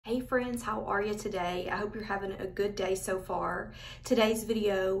friends, how are you today? I hope you're having a good day so far. Today's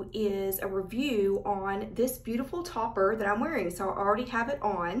video is a review on this beautiful topper that I'm wearing. So I already have it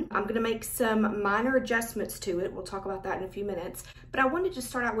on. I'm gonna make some minor adjustments to it. We'll talk about that in a few minutes. But I wanted to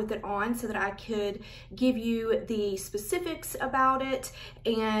start out with it on so that I could give you the specifics about it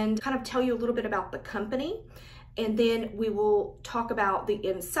and kind of tell you a little bit about the company. And then we will talk about the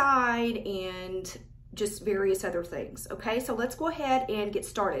inside and just various other things. Okay, so let's go ahead and get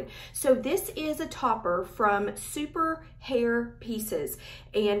started. So this is a topper from Superhairpieces,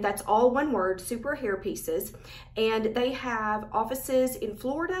 and that's all one word, Superhairpieces. And they have offices in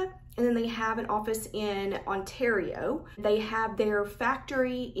Florida, and then they have an office in Ontario. They have their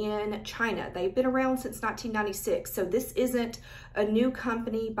factory in China. They've been around since 1996, so this isn't a new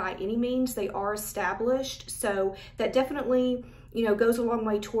company by any means. They are established, so that definitely, you know, goes a long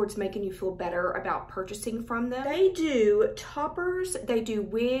way towards making you feel better about purchasing from them. They do toppers, they do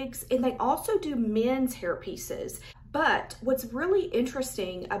wigs, and they also do men's hair pieces. But what's really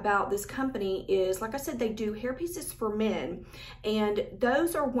interesting about this company is, like I said, they do hair pieces for men, and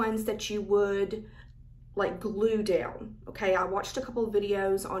those are ones that you would like glue down. Okay, I watched a couple of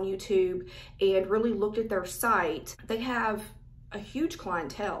videos on YouTube and really looked at their site. They have a huge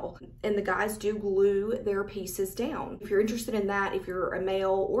clientele, and the guys do glue their pieces down. If you're interested in that, if you're a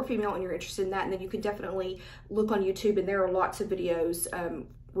male or female and you're interested in that, and then you can definitely look on YouTube, and there are lots of videos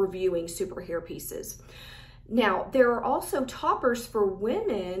reviewing Superhairpieces. Now, there are also toppers for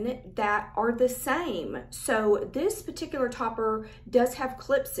women that are the same. So this particular topper does have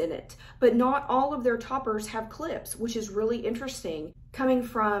clips in it, but not all of their toppers have clips, which is really interesting. Coming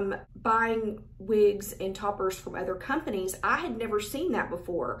from buying wigs and toppers from other companies, I had never seen that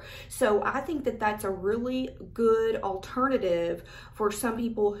before. So I think that that's a really good alternative for some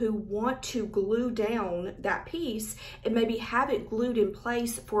people who want to glue down that piece and maybe have it glued in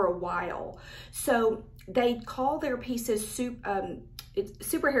place for a while. So they call their pieces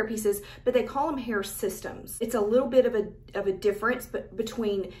Superhairpieces, but they call them hair systems. It's a little bit of a difference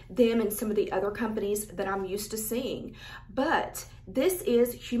between them and some of the other companies that I'm used to seeing. But this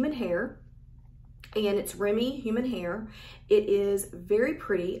is human hair, and it's Remy human hair. It is very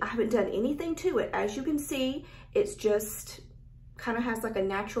pretty. I haven't done anything to it. As you can see, it's just kind of has like a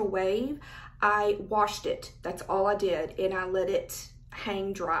natural wave. I washed it. That's all I did, and I let it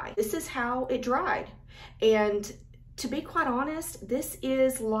hang dry. This is how it dried. And to be quite honest, this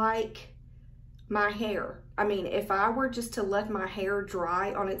is like my hair. I mean, if I were just to let my hair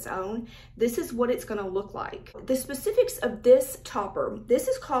dry on its own, this is what it's gonna look like. The specifics of this topper, this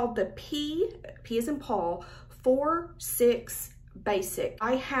is called the P as in Paul, 4-6 Basic.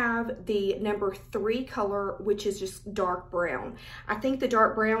 I have the number 3 color, which is just dark brown. I think the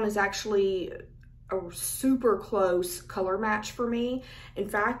dark brown is actually a super close color match for me. In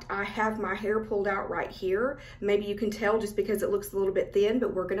fact, I have my hair pulled out right here. Maybe you can tell just because it looks a little bit thin,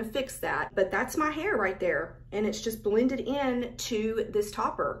 but we're gonna fix that. But that's my hair right there, and it's just blended in to this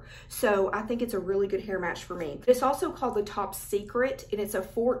topper. So I think it's a really good hair match for me. It's also called the Top Secret, and it's a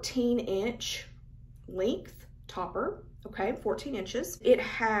 14-inch length topper. Okay, 14 inches. It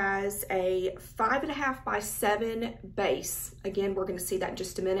has a 5.5 by 7 base. Again, we're gonna see that in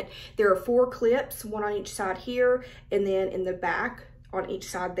just a minute. There are 4 clips, one on each side here, and then in the back on each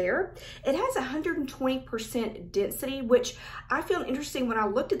side there. It has 120% density, which I feel interesting when I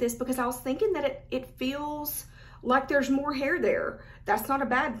looked at this because I was thinking that it feels like there's more hair there. That's not a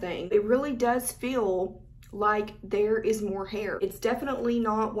bad thing. It really does feel like there is more hair. It's definitely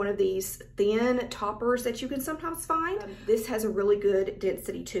not one of these thin toppers that you can sometimes find. This has a really good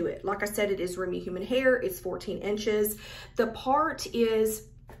density to it. Like I said, it is Remy human hair. It's 14 inches. The part is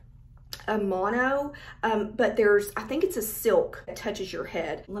a mono, but I think it's a silk that touches your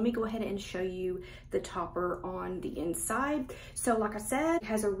head. Let me go ahead and show you the topper on the inside. So like I said, it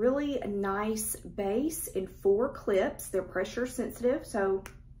has a really nice base and 4 clips. They're pressure sensitive, so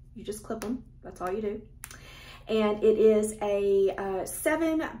you just clip them. That's all you do. And it is a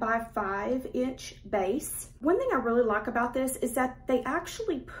 7 by 5 inch base. One thing I really like about this is that they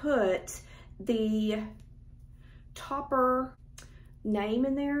actually put the topper name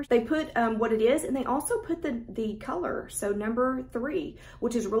in there. They put what it is, and they also put the color, so number 3,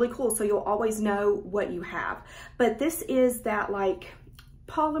 which is really cool, so you'll always know what you have. But this is that like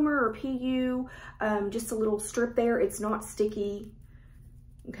polymer or PU, just a little strip there. It's not sticky.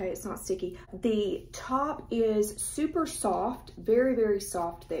 Okay, it's not sticky. The top is super soft, very, very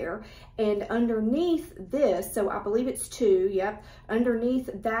soft there. And underneath this, so I believe it's 2, yep.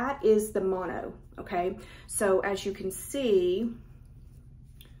 Underneath that is the mono, okay? So as you can see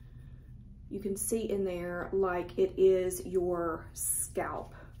in there, like it is your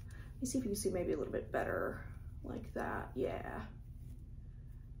scalp. me see if you can see maybe a little bit better like that. Yeah.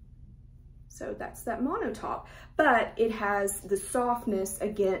 So that's that mono top, but it has the softness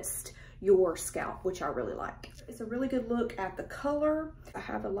against your scalp, which I really like. It's a really good look at the color. I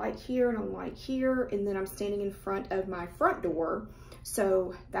have a light here and a light here, and then I'm standing in front of my front door.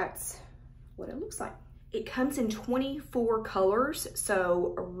 So that's what it looks like. It comes in 24 colors,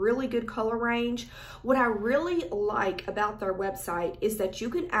 so a really good color range. What I really like about their website is that you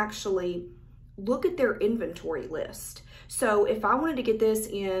can actually look at their inventory list. So if I wanted to get this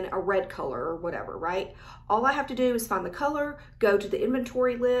in a red color or whatever, right? All I have to do is find the color, go to the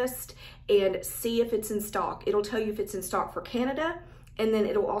inventory list, and see if it's in stock. It'll tell you if it's in stock for Canada, and then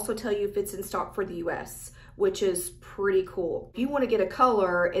it'll also tell you if it's in stock for the US, which is pretty cool. If you want to get a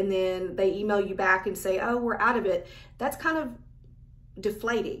color and then they email you back and say, oh, we're out of it, that's kind of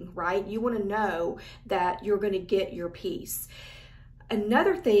deflating, right? You want to know that you're going to get your piece.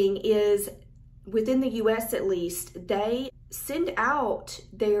 Another thing is, within the US at least, they send out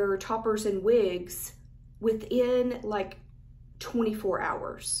their toppers and wigs within like 24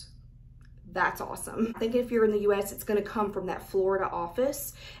 hours. That's awesome. I think if you're in the US, it's gonna come from that Florida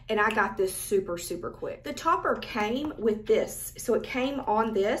office, and I got this super, super quick. The topper came with this, so it came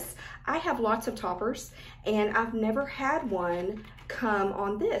on this. I have lots of toppers, and I've never had one come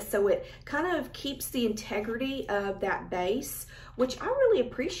on this, so it kind of keeps the integrity of that base, which I really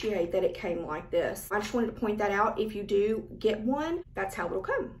appreciate that it came like this. I just wanted to point that out. If you do get one, that's how it'll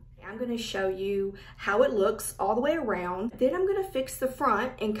come. I'm going to show you how it looks all the way around. Then I'm going to fix the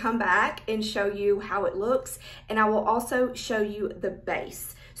front and come back and show you how it looks. And I will also show you the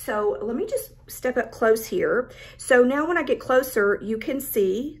base. So let me just step up close here. So now when I get closer, you can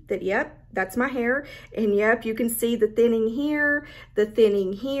see that, yep, that's my hair. And yep, you can see the thinning here, the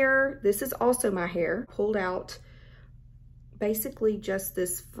thinning here. This is also my hair. Pulled out basically just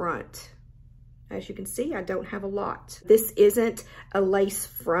this front. As you can see, I don't have a lot. This isn't a lace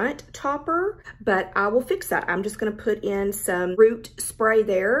front topper, but I will fix that. I'm just gonna put in some root spray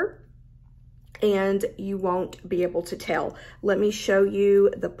there, and you won't be able to tell. Let me show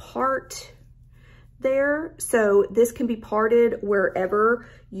you the part there. So this can be parted wherever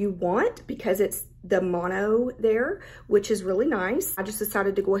you want because it's the mono there, which is really nice. I just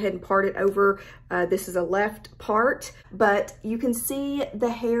decided to go ahead and part it over. This is a left part, but you can see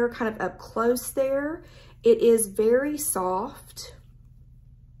the hair kind of up close there. It is very soft.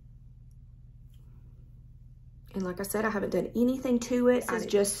 And like I said, I haven't done anything to it. It's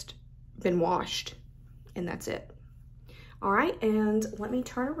just been washed, and that's it. All right, and let me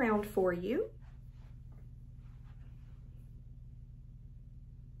turn around for you.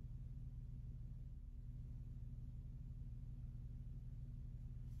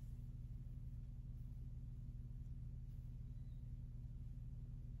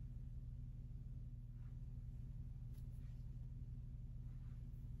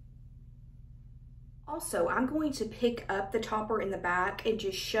 Also, I'm going to pick up the topper in the back and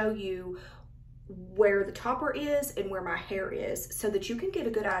just show you where the topper is and where my hair is so that you can get a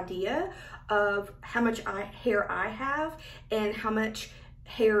good idea of how much hair I have and how much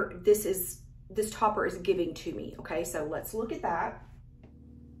hair this topper is giving to me. Okay, so let's look at that.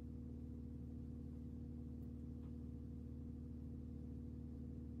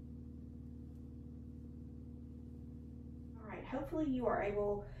 All right, hopefully you are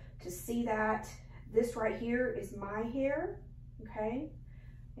able to see that. This right here is my hair, okay?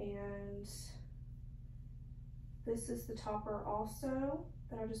 And this is the topper also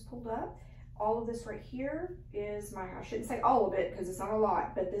that I just pulled up. All of this right here is my hair. I shouldn't say all of it because it's not a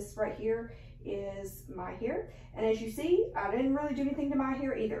lot, but this right here is my hair. And as you see, I didn't really do anything to my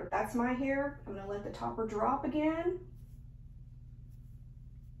hair either. That's my hair. I'm gonna let the topper drop again.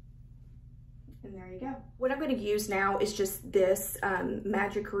 And there you go. What I'm going to use now is just this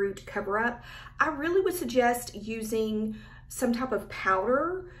magic root cover up. I really would suggest using some type of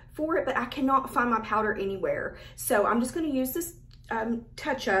powder for it, but I cannot find my powder anywhere. So I'm just going to use this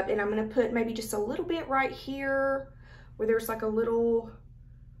touch up, and I'm going to put maybe just a little bit right here where there's like a little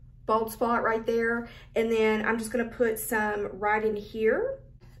bald spot right there. And then I'm just going to put some right in here.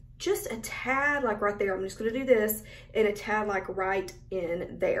 Just a tad like right there. I'm just gonna do this, and a tad like right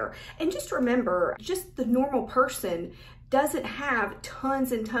in there. And just remember, just the normal person doesn't have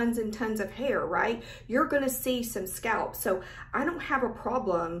tons and tons and tons of hair, right? You're gonna see some scalp. So I don't have a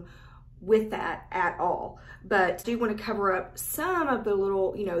problem with that at all. But I do wanna cover up some of the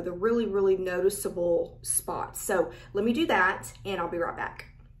little, you know, the really, really noticeable spots. So let me do that, and I'll be right back.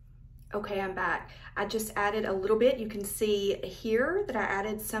 Okay, I'm back. I just added a little bit. You can see here that I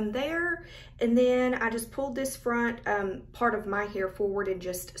added some there, and then I just pulled this front part of my hair forward and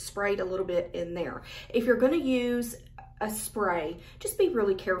just sprayed a little bit in there. If you're gonna use a spray, just be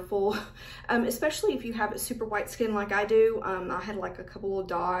really careful, especially if you have super white skin like I do. I had like a couple of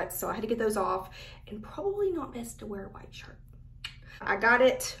dots, so I had to get those off, and probably not best to wear a white shirt. I got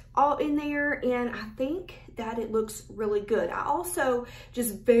it all in there, and I think that it looks really good. I also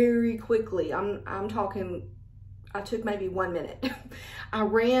just very quickly, I'm talking, I took maybe 1 minute. I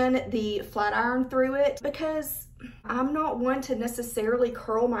ran the flat iron through it because I'm not one to necessarily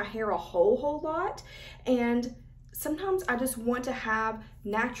curl my hair a whole lot, and sometimes I just want to have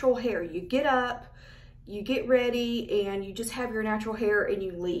natural hair. You get up, you get ready, and you just have your natural hair and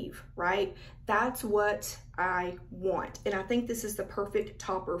you leave, right? That's what I want. And I think this is the perfect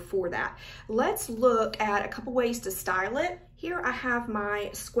topper for that. Let's look at a couple ways to style it. Here I have my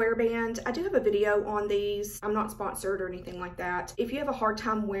square band. I do have a video on these. I'm not sponsored or anything like that. If you have a hard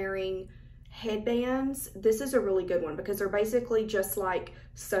time wearing headbands, this is a really good one because they're basically just like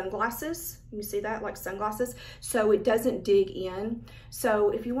sunglasses. You see that, like sunglasses? So it doesn't dig in. So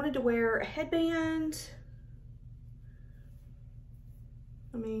if you wanted to wear a headband,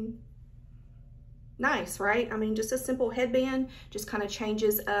 I mean, nice, right? I mean, just a simple headband just kind of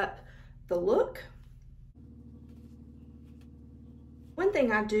changes up the look. One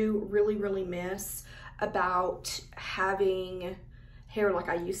thing I do really miss about having hair like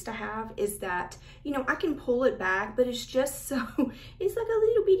I used to have is that, you know, I can pull it back, but it's just so, it's like a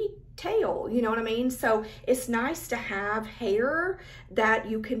little bitty tail, you know what I mean? So it's nice to have hair that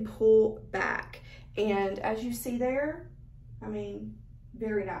you can pull back. And as you see there, I mean,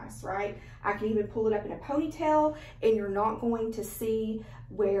 very nice, right? I can even pull it up in a ponytail, and you're not going to see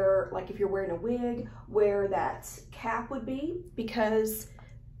where, like if you're wearing a wig, where that cap would be, because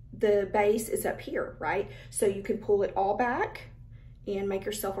the base is up here, right? So you can pull it all back and make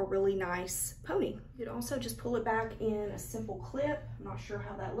yourself a really nice pony. You could also just pull it back in a simple clip. I'm not sure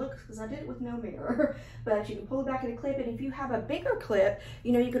how that looks because I did it with no mirror, but you can pull it back in a clip. And if you have a bigger clip,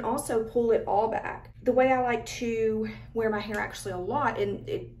 you know, you can also pull it all back. The way I like to wear my hair actually a lot, and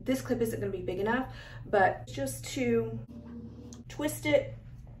this clip isn't gonna be big enough, but just to twist it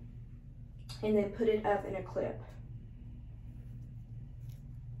and then put it up in a clip.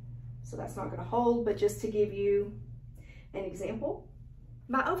 So that's not gonna hold, but just to give you an example.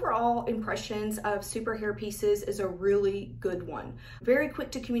 My overall impressions of Superhairpieces is a really good one. Very quick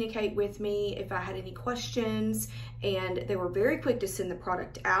to communicate with me if I had any questions, and they were very quick to send the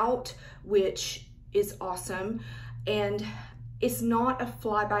product out, which is awesome. And it's not a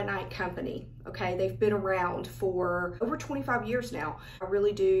fly-by-night company, okay? They've been around for over 25 years now. I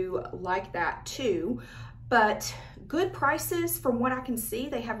really do like that too. But good prices, from what I can see,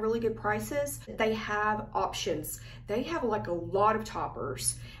 they have really good prices. They have options. They have like a lot of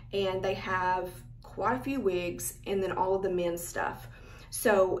toppers, and they have quite a few wigs, and then all of the men's stuff.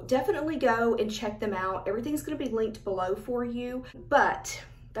 So definitely go and check them out. Everything's gonna be linked below for you, but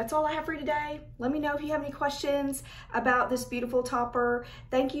that's all I have for you today. Let me know if you have any questions about this beautiful topper.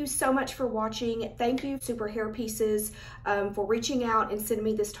 Thank you so much for watching. Thank you, Superhairpieces, for reaching out and sending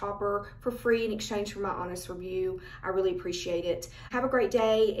me this topper for free in exchange for my honest review. I really appreciate it. Have a great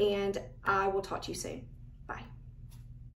day, and I will talk to you soon.